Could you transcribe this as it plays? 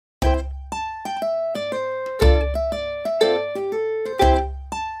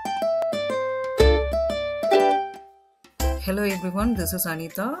Hello everyone, this is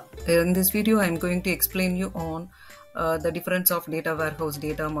Anita. In this video, I am going to explain you on the difference of data warehouse,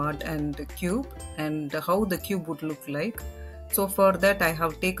 data mart and cube and how the cube would look like. So for that, I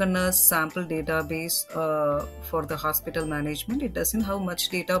have taken a sample database for the hospital management. It doesn't have much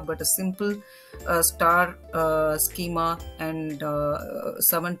data, but a simple star schema and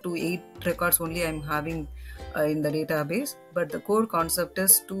 7 to 8 records only I am having in the database. But the core concept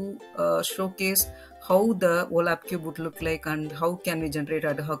is to showcase how the OLAP cube would look like and how can we generate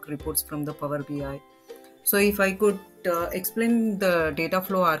ad hoc reports from the Power BI. So if I could explain the data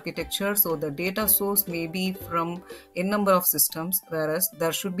flow architecture, so the data source may be from n number of systems, whereas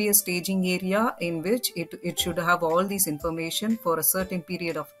there should be a staging area in which it should have all these information for a certain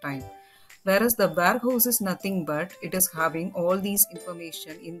period of time. Whereas the warehouse is nothing but it is having all these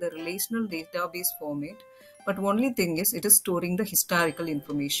information in the relational database format, but only thing is it is storing the historical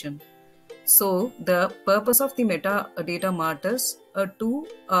information. So the purpose of the metadata mart is to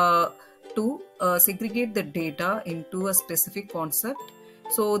segregate the data into a specific concept.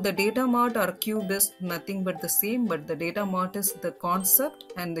 So the data mart or cube is nothing but the same, but the data mart is the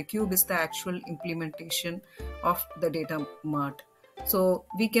concept and the cube is the actual implementation of the data mart. So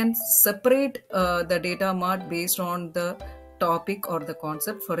we can separate the data mart based on the topic or the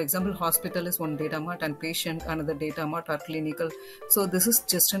concept. For example, hospital is one data mart and patient another data mart or clinical. So this is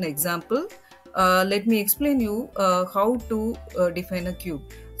just an example. Let me explain you how to define a cube.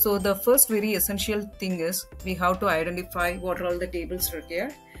 So the first very essential thing is we have to identify what are all the tables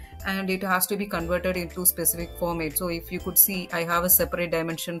required, and it has to be converted into specific format. So if you could see, I have a separate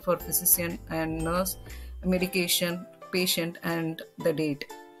dimension for physician and nurse, medication, patient and the date.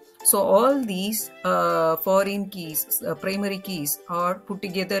 So all these foreign keys, primary keys are put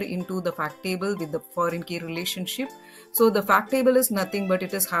together into the fact table with the foreign key relationship. So the fact table is nothing but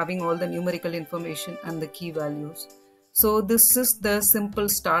it is having all the numerical information and the key values. So this is the simple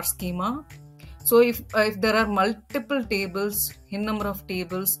star schema. So if there are multiple tables, n number of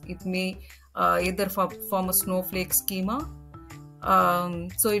tables, it may either form a snowflake schema.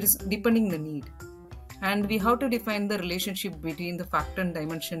 So it is depending the need. And we have to define the relationship between the fact and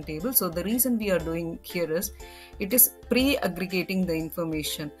dimension table. So the reason we are doing here is it is pre-aggregating the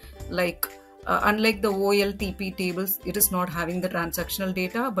information. Like unlike the OLTP tables, it is not having the transactional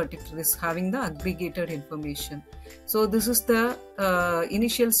data, but it is having the aggregated information. So this is the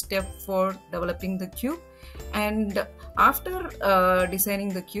initial step for developing the cube. And after designing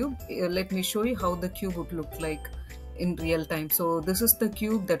the cube, let me show you how the cube would look like in real time. So this is the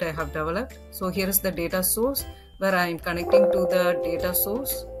cube that I have developed. So here is the data source where I am connecting to the data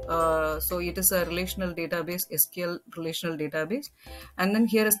source. So it is a relational database, SQL relational database. And then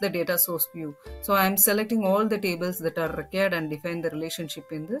here is the data source view. So I am selecting all the tables that are required and define the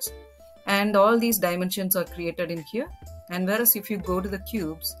relationship in this. And all these dimensions are created in here. And whereas if you go to the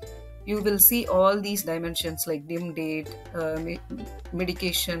cubes, you will see all these dimensions like dim date,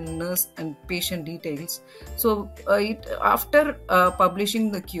 medication, nurse and patient details. So after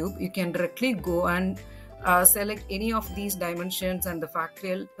publishing the cube, you can directly go and select any of these dimensions and the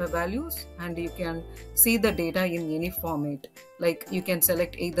factorial values, and you can see the data in any format. Like you can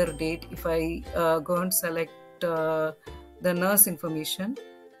select either date. If I go and select the nurse information,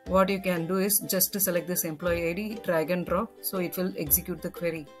 what you can do is just to select this employee ID, drag and drop, so it will execute the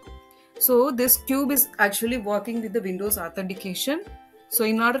query. So this cube is actually working with the Windows authentication. So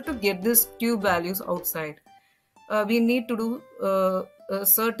in order to get this cube values outside, we need to do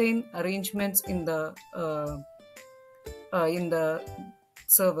certain arrangements in the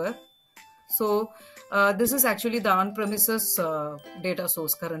server. So this is actually the on-premises data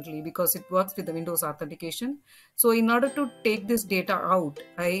source currently because it works with the Windows authentication. So in order to take this data out,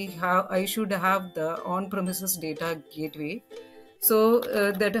 I should have the on-premises data gateway. So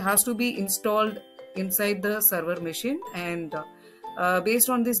that has to be installed inside the server machine, and based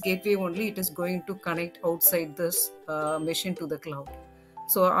on this gateway only, it is going to connect outside this machine to the cloud.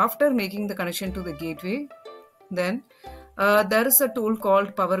 So after making the connection to the gateway, then there is a tool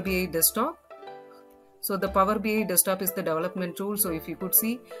called Power BI Desktop. So the Power BI Desktop is the development tool. So if you could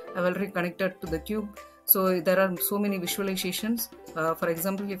see, I've already connected to the cube. So there are so many visualizations. For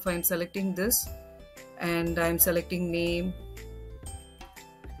example, if I'm selecting this and I'm selecting name,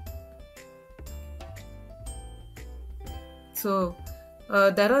 so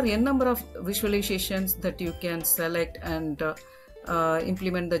there are n number of visualizations that you can select and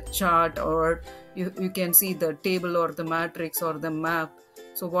implement the chart, or you can see the table or the matrix or the map.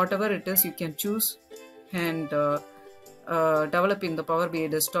 So whatever it is, you can choose and develop in the Power BI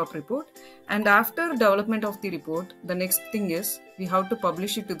Desktop report. And after development of the report, the next thing is we have to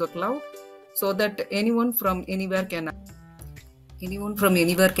publish it to the cloud so that anyone from anywhere can. anyone from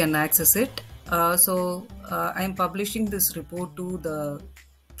anywhere can access it. I am publishing this report to the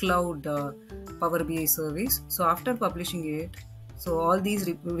cloud Power BI service. So after publishing it, so all these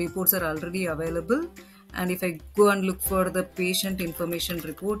reports are already available. And if I go and look for the patient information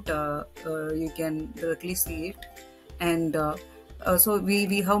report, you can directly see it. And so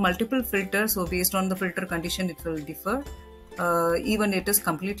we have multiple filters. So based on the filter condition, it will differ. Even it is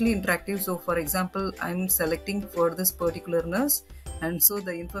completely interactive. So for example, I'm selecting for this particular nurse, and so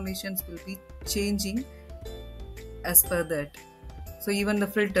the informations will be changing as per that. So even the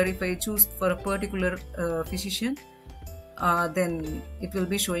filter, if I choose for a particular physician, then it will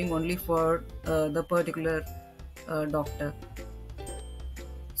be showing only for the particular doctor.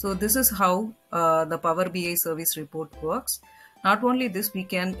 So this is how the Power BI service report works. Not only this, we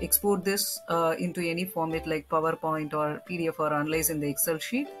can export this into any format like PowerPoint or PDF or analyze in the Excel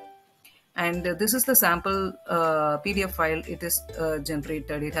sheet. And this is the sample PDF file. It is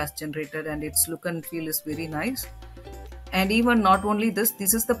generated. It has generated, and its look and feel is very nice. And even not only this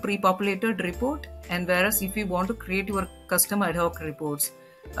is the pre-populated report. And whereas if you want to create your custom ad hoc reports,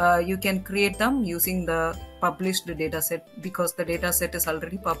 you can create them using the published data set, because the data set is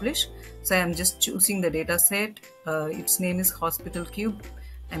already published. So I am just choosing the data set. Its name is Hospital Cube.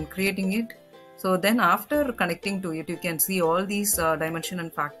 I'm creating it. So then after connecting to it, you can see all these dimension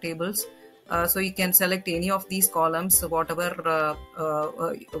and fact tables. So you can select any of these columns, whatever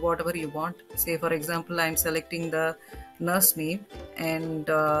you want. Say for example, I'm selecting the nurse name and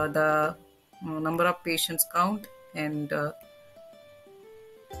the number of patients count, and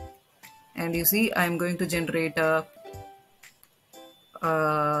you see I'm going to generate a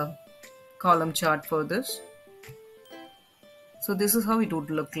column chart for this. So this is how it would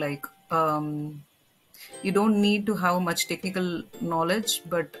look like. You don't need to have much technical knowledge,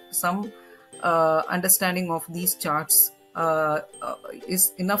 but some understanding of these charts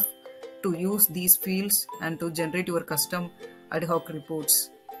is enough to use these fields and to generate your custom ad hoc reports.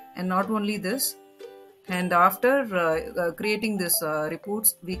 And not only this, and after creating this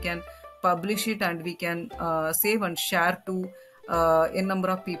reports, we can publish it, and we can save and share to a number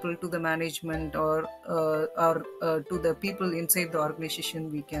of people, to the management or to the people inside the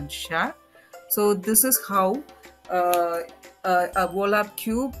organization we can share. So this is how a Volap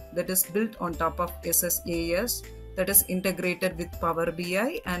Cube that is built on top of SSAS, that is integrated with Power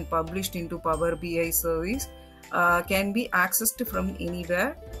BI and published into Power BI service, can be accessed from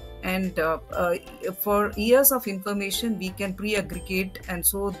anywhere. And for years of information, we can pre-aggregate, and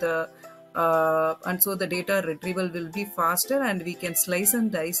so the data retrieval will be faster, and we can slice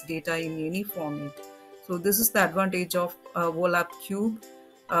and dice data in any format. So this is the advantage of Volap Cube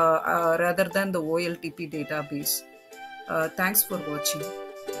rather than the OLTP database. Thanks for watching.